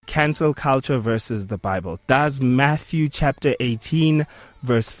cancel culture versus the Bible. Does Matthew chapter 18,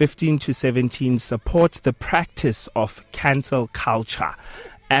 verse 15 to 17 support the practice of cancel culture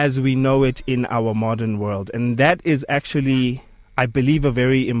as we know it in our modern world? And that is actually, I believe, a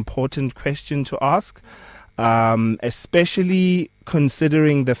very important question to ask, especially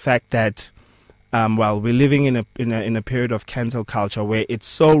considering the fact that we're living in a period of cancel culture where it's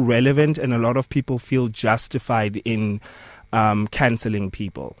so relevant, and a lot of people feel justified in canceling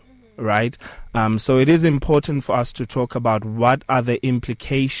people, right? So it is important for us to talk about what are the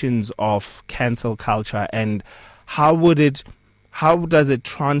implications of cancel culture, and how does it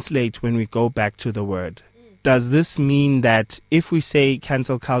translate when we go back to the word? Does this mean that if we say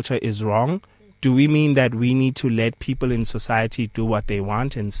cancel culture is wrong, do we mean that we need to let people in society do what they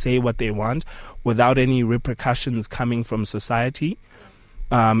want and say what they want without any repercussions coming from society?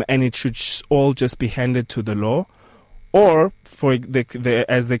 And it should all just be handed to the law? Or,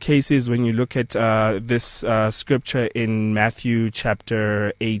 as the case is when you look at this scripture in Matthew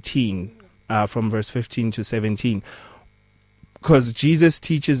chapter 18, from verse 15 to 17, because Jesus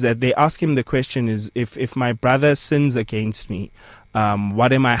teaches that they ask him the question is, if my brother sins against me, how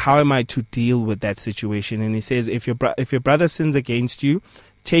am I to deal with that situation? And he says, if your brother sins against you,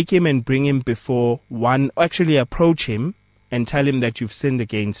 take him and bring him before approach him and tell him that you've sinned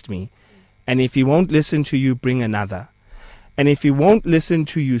against me. And if he won't listen to you, bring another. And if he won't listen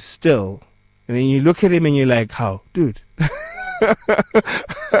to you still, and then you look at him and you're like, how? Dude.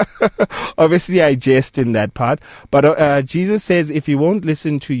 Obviously, I jest in that part. But Jesus says, if he won't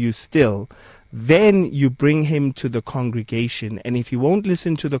listen to you still, then you bring him to the congregation. And if he won't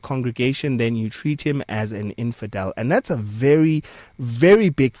listen to the congregation, then you treat him as an infidel. And that's a very, very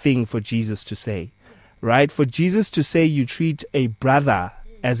big thing for Jesus to say, right? For Jesus to say you treat a brother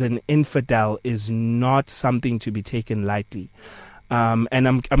as an infidel is not something to be taken lightly. And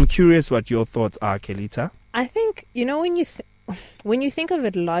I'm curious what your thoughts are, Kelita. I think, when you think of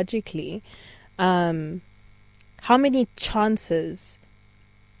it logically, how many chances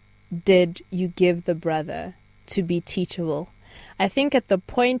did you give the brother to be teachable? I think at the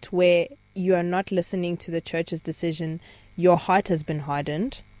point where you are not listening to the church's decision, your heart has been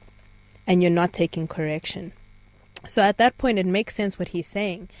hardened and you're not taking correction. So at that point, it makes sense what he's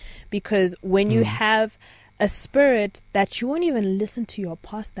saying, because when you have a spirit that you won't even listen to your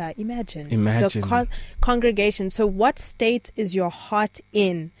pastor, imagine. The congregation. So what state is your heart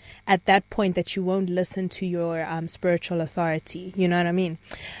in at that point that you won't listen to your spiritual authority? You know what I mean?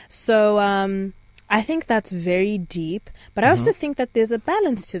 So I think that's very deep. But I also think that there's a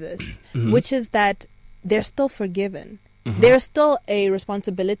balance to this, which is that they're still forgiven. There's still a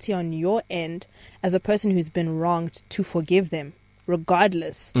responsibility on your end as a person who's been wronged to forgive them,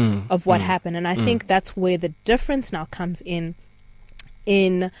 regardless of what happened. And I think that's where the difference now comes in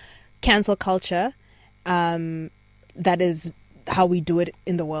cancel culture. That is how we do it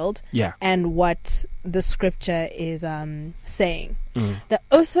in the world. Yeah. And what the scripture is saying.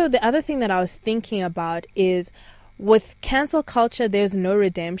 Also, the other thing that I was thinking about is with cancel culture, there's no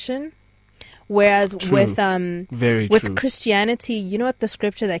redemption. Whereas with Christianity, you know what, the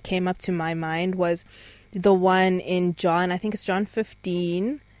scripture that came up to my mind was the one in John, I think it's John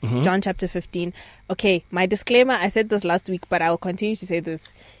 15, John chapter 15. Okay, my disclaimer, I said this last week, but I will continue to say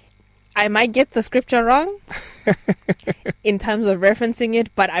this. I might get the scripture wrong in terms of referencing it,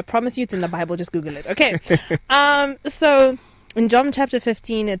 but I promise you it's in the Bible. Just Google it. Okay. So in John chapter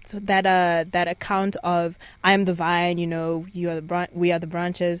 15, it's that account of I am the vine, you are we are the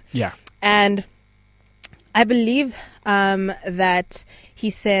branches. Yeah. And I believe that he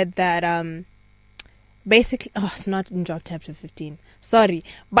said that basically, it's not in John chapter 15. Sorry,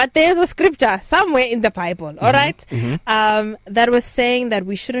 but there's a scripture somewhere in the Bible, all right, that was saying that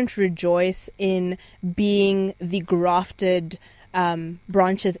we shouldn't rejoice in being the grafted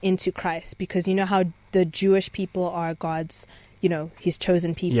branches into Christ, because you know how the Jewish people are God's, his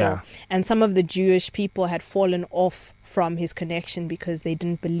chosen people. Yeah. And some of the Jewish people had fallen off from his connection because they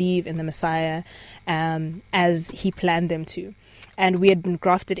didn't believe in the Messiah as he planned them to. And we had been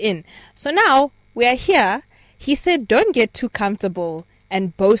grafted in. So now we are here. He said, don't get too comfortable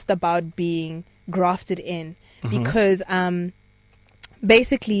and boast about being grafted in, because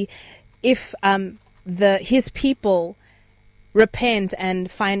basically if his people repent and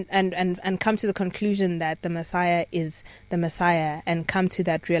find and come to the conclusion that the Messiah is the Messiah and come to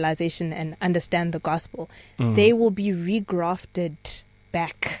that realization and understand the gospel, they will be regrafted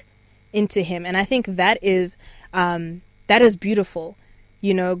back into him. And I think that is beautiful,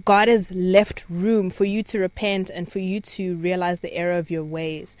 God has left room for you to repent and for you to realize the error of your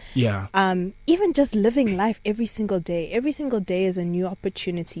ways. Yeah. Even just living life every single day. Every single day is a new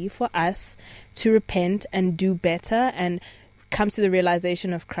opportunity for us to repent and do better and come to the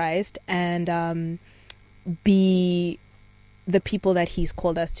realization of Christ and be the people that He's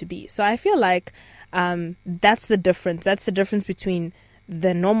called us to be. So I feel like that's the difference. That's the difference between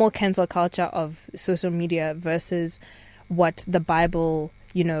the normal cancel culture of social media versus what the Bible,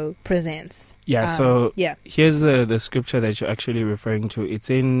 presents. Yeah, here's the scripture that you're actually referring to. It's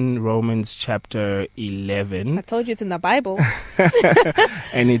in Romans chapter 11. I told you it's in the Bible.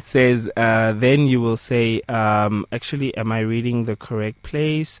 And it says, then you will say, actually, am I reading the correct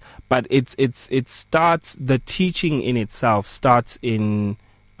place? But it starts, the teaching in itself starts in,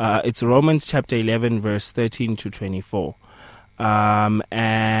 it's Romans chapter 11, verse 13 to 24.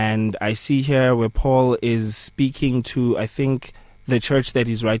 And I see here where Paul is speaking to, I think, the church that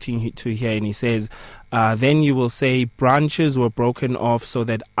he's writing to here, and he says, then you will say, branches were broken off so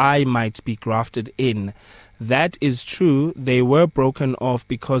that I might be grafted in. That is true. They were broken off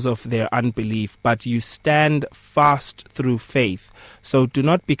because of their unbelief, but you stand fast through faith. So do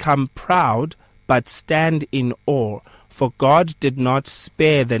not become proud, but stand in awe. For God did not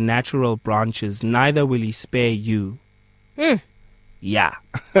spare the natural branches, neither will He spare you. Yeah.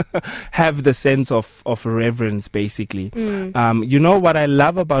 Have the sense of reverence, basically. What I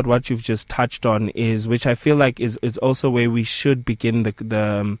love about what you've just touched on is, which I feel like is also where we should begin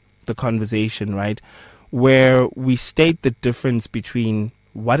the conversation, right? Where we state the difference between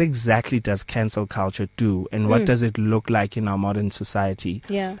what exactly does cancel culture do and what does it look like in our modern society?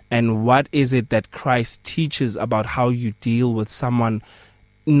 Yeah. And what is it that Christ teaches about how you deal with someone,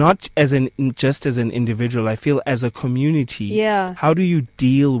 not just as an individual, I feel as a community. Yeah. How do you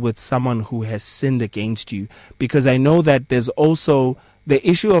deal with someone who has sinned against you? Because I know that there's also the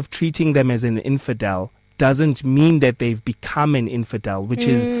issue of treating them as an infidel doesn't mean that they've become an infidel, which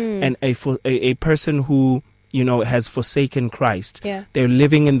is a person who, has forsaken Christ. Yeah. They're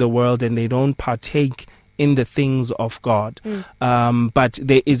living in the world and they don't partake in the things of God. But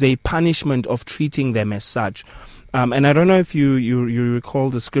there is a punishment of treating them as such. And I don't know if you recall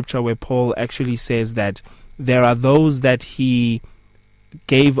the scripture where Paul actually says that there are those that he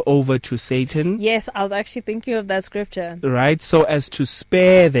gave over to Satan. Yes, I was actually thinking of that scripture. Right, so as to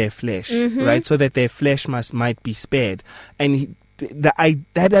spare their flesh, right, so that their flesh might be spared. And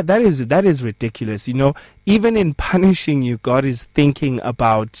that is ridiculous. Even in punishing you, God is thinking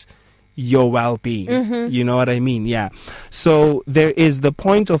about your well-being. You know what I mean? Yeah. So there is the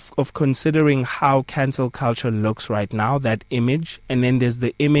point of considering how cancel culture looks right now, that image, and then there's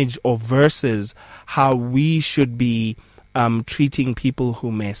the image of versus how we should be treating people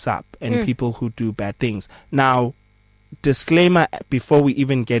who mess up and people who do bad things. Now, disclaimer before we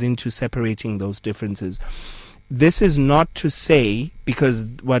even get into separating those differences. This is not to say, because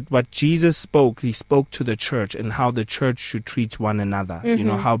what Jesus spoke, He spoke to the church and how the church should treat one another,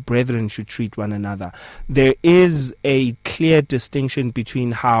 how brethren should treat one another. There is a clear distinction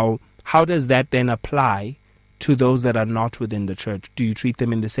between how does that then apply to those that are not within the church. Do you treat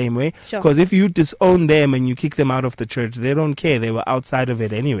them in the same way? Sure. Because if you disown them and you kick them out of the church, they don't care. They were outside of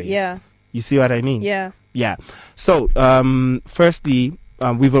it anyways. Yeah. You see what I mean? Yeah. Yeah. So, firstly,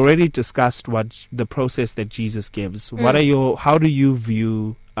 we've already discussed what the process that Jesus gives. How do you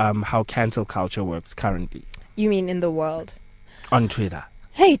view how cancel culture works currently? You mean in the world? On Twitter.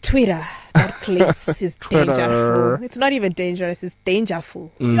 Hey, Twitter. That place is dangerous. It's not even dangerous. It's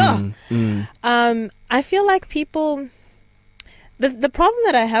dangerful. I feel like people... The problem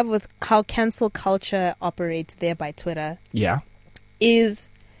that I have with how cancel culture operates there by Twitter is,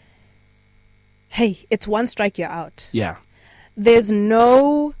 hey, it's one strike, you're out. Yeah. There's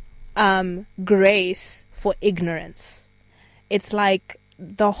no grace for ignorance. It's like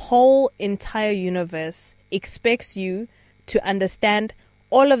the whole entire universe expects you to understand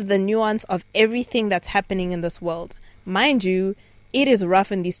all of the nuance of everything that's happening in this world. Mind you, it is rough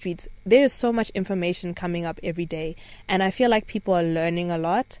in these streets. There is so much information coming up every day, and I feel like people are learning a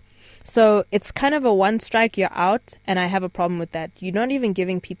lot. So it's kind of a one strike, you're out, and I have a problem with that. You're not even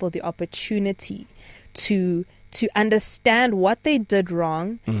giving people the opportunity to understand what they did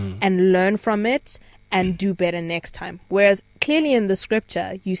wrong and learn from it and do better next time. Whereas clearly in the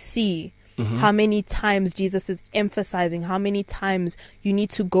scripture, you see how many times Jesus is emphasizing how many times you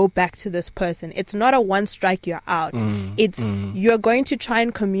need to go back to this person. It's not a one strike, you're out. It's you're going to try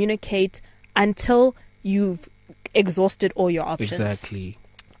and communicate until you've exhausted all your options. Exactly.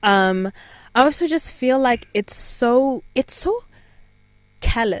 I also just feel like it's so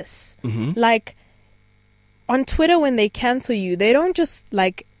callous. Like, on Twitter, when they cancel you, they don't just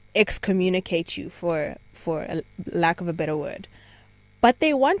like excommunicate you for a lack of a better word, but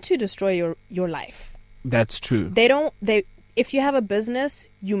they want to destroy your life. That's true. If you have a business,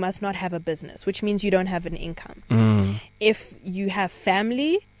 you must not have a business, which means you don't have an income. If you have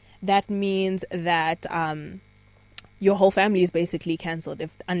family, that means that your whole family is basically cancelled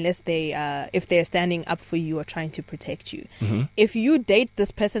unless they're standing up for you or trying to protect you. If you date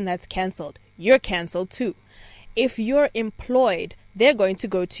this person that's cancelled, you're cancelled too. If you're employed, they're going to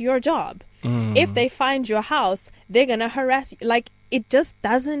go to your job. If they find your house, they're gonna harass you. Like, it just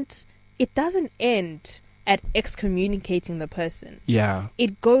doesn't end at excommunicating the person. Yeah.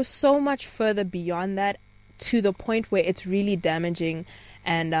 It goes so much further beyond that, to the point where it's really damaging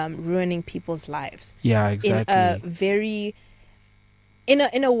and ruining people's lives. Yeah, exactly.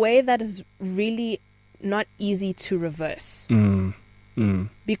 In a way that is really not easy to reverse.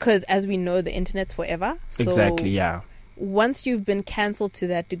 Because as we know, the internet's forever. So exactly, yeah. Once you've been cancelled to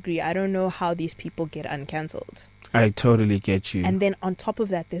that degree, I don't know how these people get uncancelled. I totally get you. And then on top of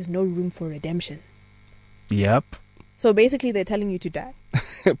that, there's no room for redemption. Yep. So basically, they're telling you to die.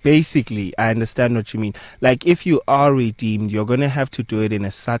 Basically, I understand what you mean. Like, if you are redeemed, you're going to have to do it in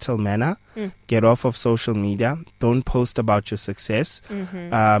a subtle manner. Get off of social media. Don't post about your success.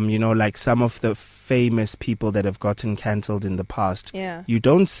 Like some of the famous people that have gotten cancelled in the past. Yeah. You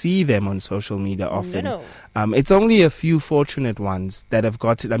don't see them on social media often. No. It's only a few fortunate ones that have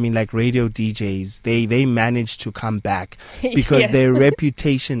got it. I mean, like radio DJs, they manage to come back because their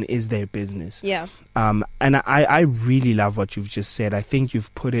reputation is their business. Yeah. And I really love what you've just said. I think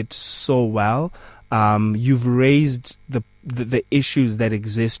you've put it so well. You've raised the issues that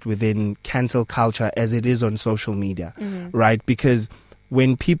exist within cancel culture as it is on social media, right? Because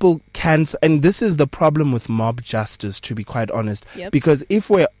when people cancel, and this is the problem with mob justice, to be quite honest, because if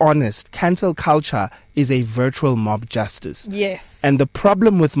we're honest, cancel culture is a virtual mob justice. Yes. And the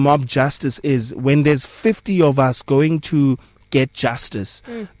problem with mob justice is when there's 50 of us going to get justice,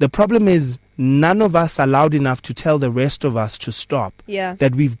 the problem is none of us are loud enough to tell the rest of us to stop. Yeah.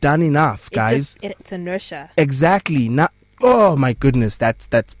 That we've done enough, guys. It's inertia. Exactly. Oh my goodness,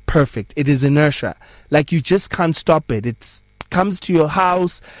 that's perfect. It is inertia. Like, you just can't stop it. It comes to your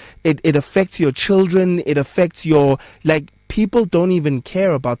house. It affects your children. It affects like, people don't even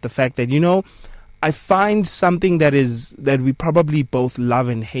care about the fact that, I find something that we probably both love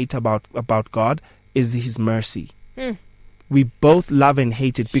and hate about God is His mercy. We both love and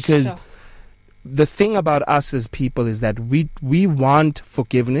hate it because the thing about us as people is that we want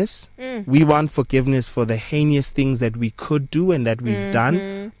forgiveness. We want forgiveness for the heinous things that we could do and that we've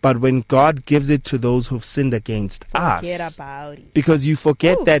done. But when God gives it to those who've sinned against us, forget about it. Because you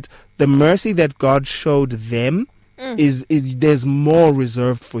forget that the mercy that God showed them is there's more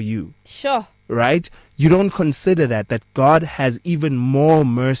reserved for you. Sure. Right? You don't consider that God has even more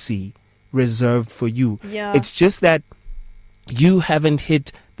mercy reserved for you. Yeah. It's just that you haven't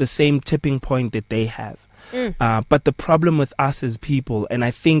hit the same tipping point that they have. But the problem with us as people, and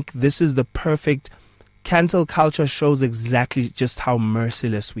I think this is the perfect cancel culture, shows exactly just how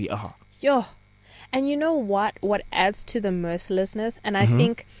merciless we are. Yo. And you know what adds to the mercilessness, and I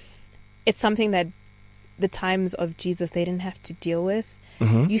think it's something that the times of Jesus they didn't have to deal with.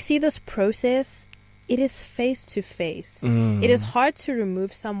 You see this process, it is face to face. It is hard to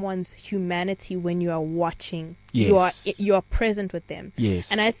remove someone's humanity when you are watching. Yes. You are present with them.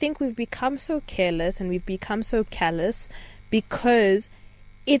 Yes. And I think we've become so careless and we've become so callous because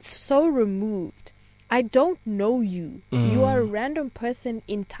it's so removed. I don't know you. You are a random person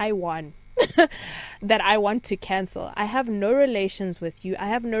in Taiwan that I want to cancel. I have no relations with you. I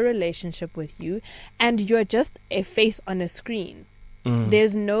have no relationship with you. And you're just a face on a screen.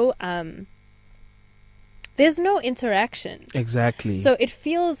 There's no interaction. Exactly. So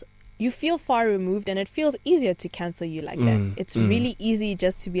you feel far removed, and it feels easier to cancel you like that. It's really easy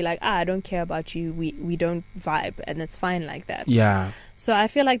just to be like, I don't care about you. We don't vibe, and it's fine like that. Yeah. So I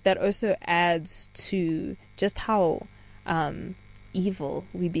feel like that also adds to just how evil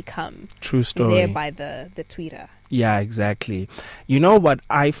we become. True story. There by the Twitter. Yeah, exactly. You know what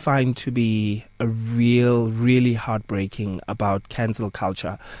I find to be really heartbreaking about cancel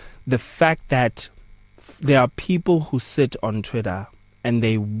culture? The fact that there are people who sit on Twitter and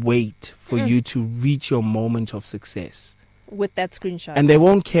they wait for you to reach your moment of success with that screenshot, and they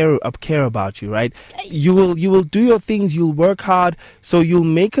won't care about you, right? You will do your things, you'll work hard, so you'll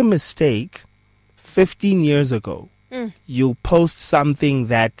make a mistake 15 years ago. You'll post something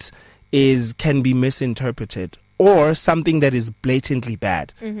that can be misinterpreted, or something that is blatantly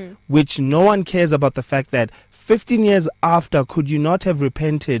bad, which no one cares about the fact that 15 years after, could you not have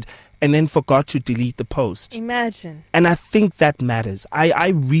repented and then forgot to delete the post? Imagine. And I think that matters. I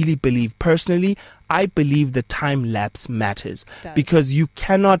really believe, personally, I believe the time lapse matters. Because you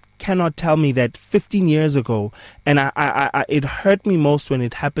cannot tell me that 15 years ago, and I it hurt me most when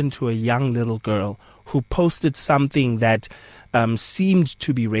it happened to a young little girl who posted something that seemed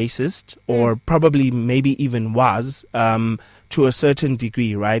to be racist, or probably maybe even was, to a certain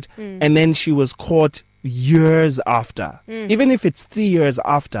degree, right? And then she was caught years after, even if it's 3 years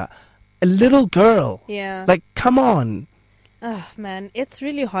after. A little girl. Yeah. Like, come on. Oh, man, it's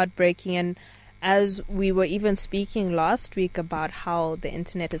really heartbreaking. And as we were even speaking last week about how the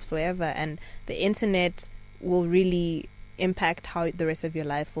internet is forever, and the internet will really impact how the rest of your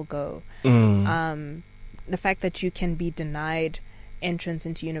life will go. The fact that you can be denied entrance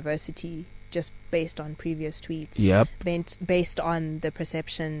into university just based on previous tweets. Yep. Based on the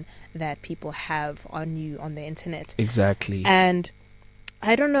perception that people have on you on the internet. Exactly. And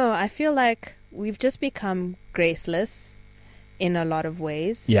I don't know, I feel like we've just become graceless in a lot of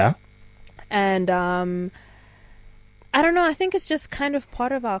ways. Yeah. And I don't know, I think it's just kind of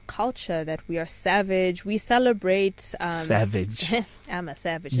part of our culture that we are savage. We celebrate... savage. I'm a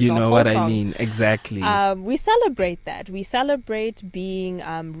savage. You know what I mean, exactly. We celebrate that. We celebrate being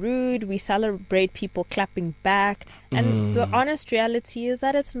rude. We celebrate people clapping back. And the honest reality is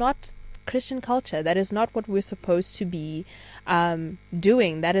that it's not Christian culture. That is not what we're supposed to be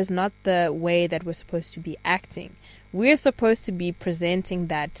doing. That is not the way that we're supposed to be acting. We're supposed to be presenting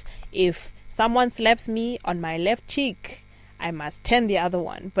that if someone slaps me on my left cheek, I must turn the other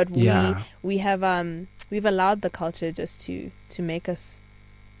one. But we have we've allowed the culture just to make us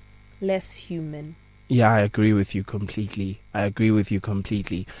less human. Yeah, I agree with you completely.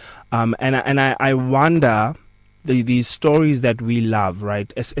 And I wonder, these stories that we love,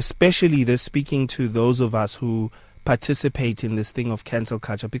 right? Especially this, speaking to those of us who participate in this thing of cancel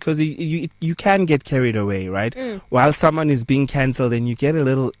culture, because you can get carried away, right? While someone is being cancelled, and you get a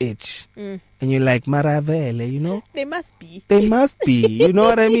little itch, and you're like, maravele, you know? They must be. You know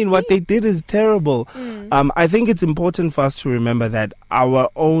what I mean? What they did is terrible. I think it's important for us to remember that our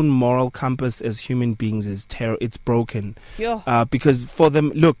own moral compass as human beings is it's broken. Yeah. Because for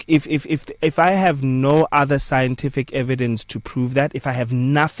them, look, if I have no other scientific evidence to prove that, if I have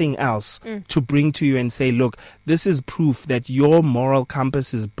nothing else to bring to you and say, look, this is proof that your moral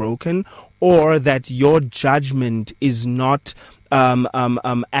compass is broken, or that your judgment is not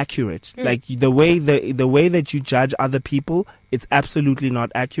accurate. Like the way that you judge other people, it's absolutely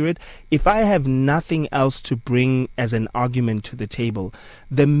not accurate. If I have nothing else to bring as an argument to the table,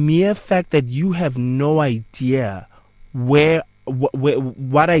 the mere fact that you have no idea what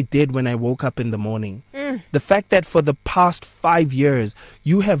I did when I woke up in the morning, the fact that for the past 5 years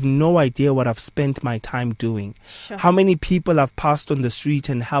you have no idea what I've spent my time doing, how many people I've passed on the street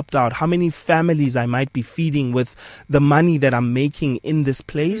and helped out, how many families I might be feeding with the money that I'm making in this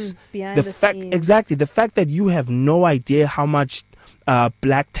place. The fact that you have no idea how much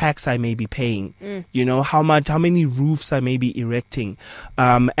black tax I may be paying, you know, how many roofs I may be erecting,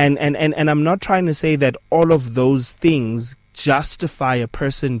 and I'm not trying to say that all of those things justify a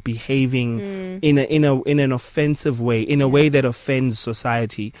person behaving in an offensive way, in a way that offends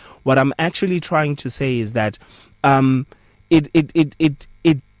society. What I'm actually trying to say is that it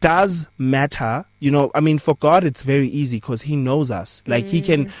does matter, you know. I mean, for God it's very easy, because He knows us. Like He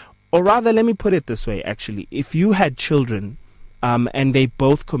can, or rather, let me put it this way. Actually, if you had children, and they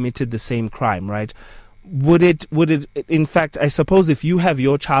both committed the same crime, right? Would it in fact, I suppose if you have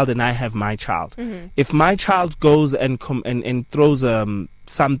your child and I have my child, if my child goes and throws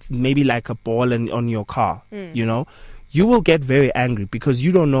some, maybe like a ball on your car, you know, you will get very angry because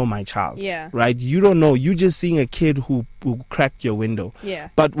you don't know my child, right? You don't know, you just seeing a kid who cracked your window.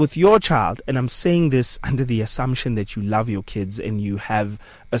 But with your child, and I'm saying this under the assumption that you love your kids and you have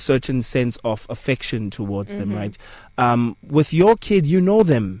a certain sense of affection towards them, right? With your kid, you know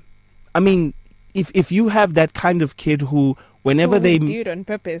them. I mean, if you have that kind of kid who, whenever they do it on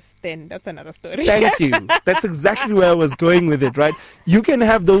purpose, then that's another story. Thank you. That's exactly where I was going with it, right? You can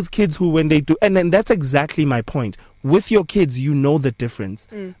have those kids who, when they do, and then that's exactly my point. With your kids, you know the difference.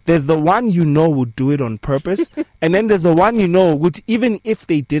 There's the one you know would do it on purpose, and then there's the one you know would, even if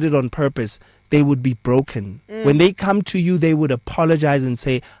they did it on purpose, they would be broken. When they come to you, they would apologize and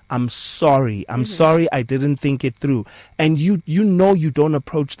say, I'm sorry. I'm sorry, I didn't think it through. And you know you don't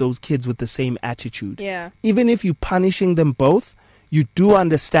approach those kids with the same attitude. Yeah. Even if you're punishing them both, you do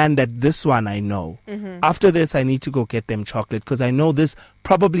understand that this one I know. After this, I need to go get them chocolate because I know this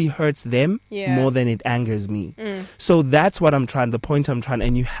probably hurts them more than it angers me. So that's what the point I'm trying,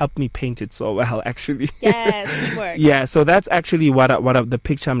 and you helped me paint it so well, actually. Yes, teamwork. Yeah, so that's actually the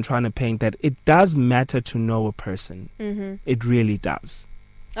picture I'm trying to paint, that it does matter to know a person. It really does.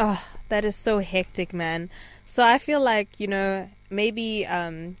 Oh, that is so hectic, man. So I feel like, maybe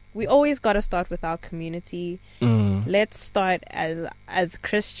we always got to start with our community. Let's start as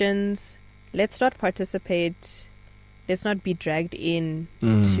Christians. Let's not participate. Let's not be dragged in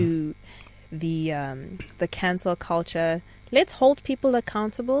to the cancel culture. Let's hold people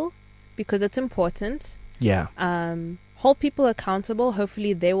accountable because it's important. Yeah. Hold people accountable.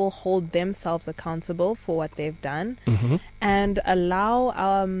 Hopefully they will hold themselves accountable for what they've done. And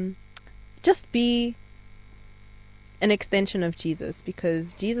allow just be an extension of Jesus,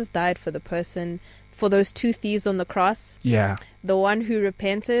 because Jesus died for for those two thieves on the cross. Yeah. The one who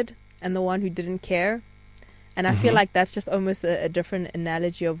repented and the one who didn't care. And I feel like that's just almost a different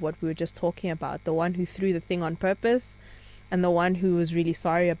analogy of what we were just talking about. The one who threw the thing on purpose and the one who was really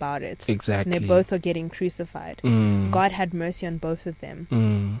sorry about it. Exactly. And they both are getting crucified. God had mercy on both of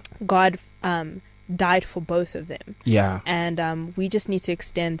them. God died for both of them. Yeah. And we just need to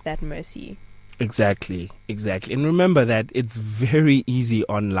extend that mercy. Exactly. And remember that it's very easy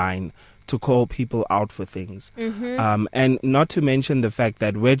online to call people out for things. And not to mention the fact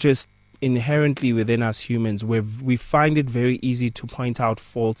that we're just inherently within us humans, we find it very easy to point out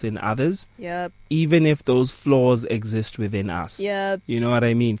faults in others. Yep. Even if those flaws exist within us. Yep. You know what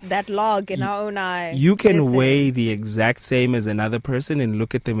I mean? That log in our own eye. You can weigh the exact same as another person and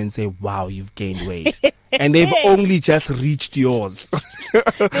look at them and say, wow, you've gained weight. And they've only just reached yours.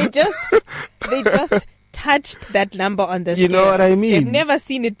 They just touched that number on the scale. You know what I mean? They've never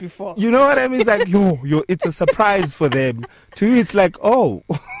seen it before. You know what I mean? It's like, it's a surprise for them. To you, it's like, oh.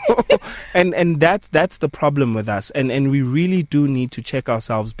 and that's the problem with us. And we really do need to check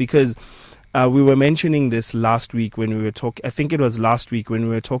ourselves, because we were mentioning this last week when we were talking. I think it was last week when we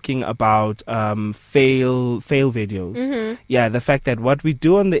were talking about fail videos. Yeah, the fact that what we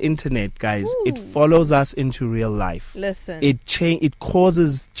do on the internet, guys, it follows us into real life. Listen, it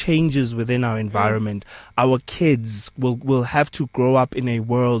causes changes within our environment. Our kids will have to grow up in a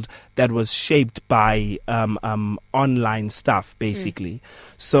world that was shaped by online stuff, basically.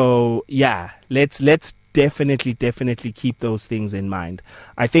 So yeah, let's definitely keep those things in mind.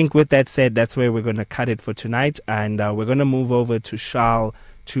 I think with that said, that's where we're going to cut it for tonight, and we're going to move over to Charles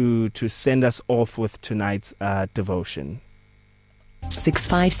to send us off with tonight's devotion.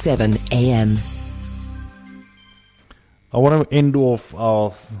 657 AM. I want to end off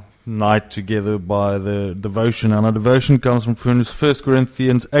our night together by the devotion, and our devotion comes from 1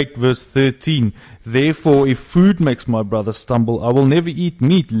 Corinthians 8 verse 13. Therefore, if food makes my brother stumble, I will never eat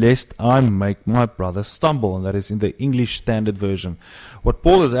meat lest I make my brother stumble. And that is in the English Standard Version. What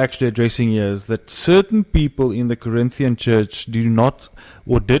Paul is actually addressing here is that certain people in the Corinthian church do not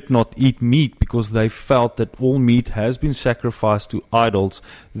or did not eat meat because they felt that all meat has been sacrificed to idols.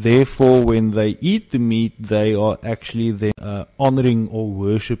 Therefore, when they eat the meat, they are actually honoring or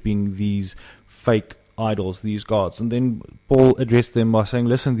worshipping these fake idols, these gods. And then Paul addressed them by saying,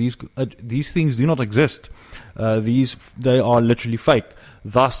 listen, these things do not exist. They are literally fake.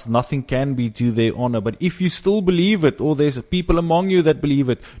 Thus, nothing can be to their honor. But if you still believe it, or there's people among you that believe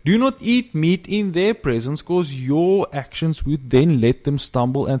it, do not eat meat in their presence, because your actions would then let them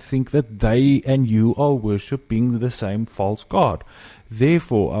stumble and think that they and you are worshipping the same false god.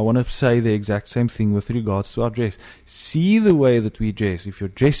 Therefore, I want to say the exact same thing with regards to our dress. See the way that we dress. If you're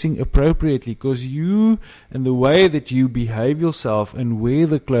dressing appropriately, because you and the way that you behave yourself and wear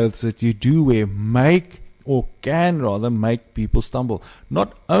the clothes that you do wear can rather make people stumble.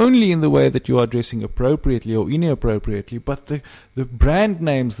 Not only in the way that you are dressing appropriately or inappropriately, but the brand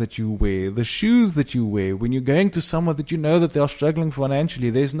names that you wear, the shoes that you wear. When you're going to someone that you know that they are struggling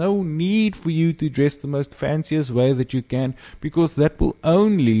financially, there's no need for you to dress the most fanciest way that you can, because that will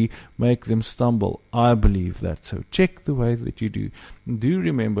only make them stumble. I believe that. So check the way that you do. Do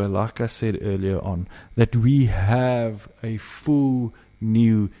remember, like I said earlier on, that we have a full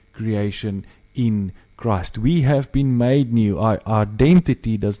new creation in Christ. We have been made new. Our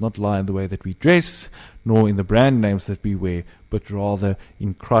identity does not lie in the way that we dress, nor in the brand names that we wear, but rather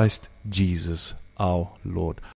in Christ Jesus our Lord.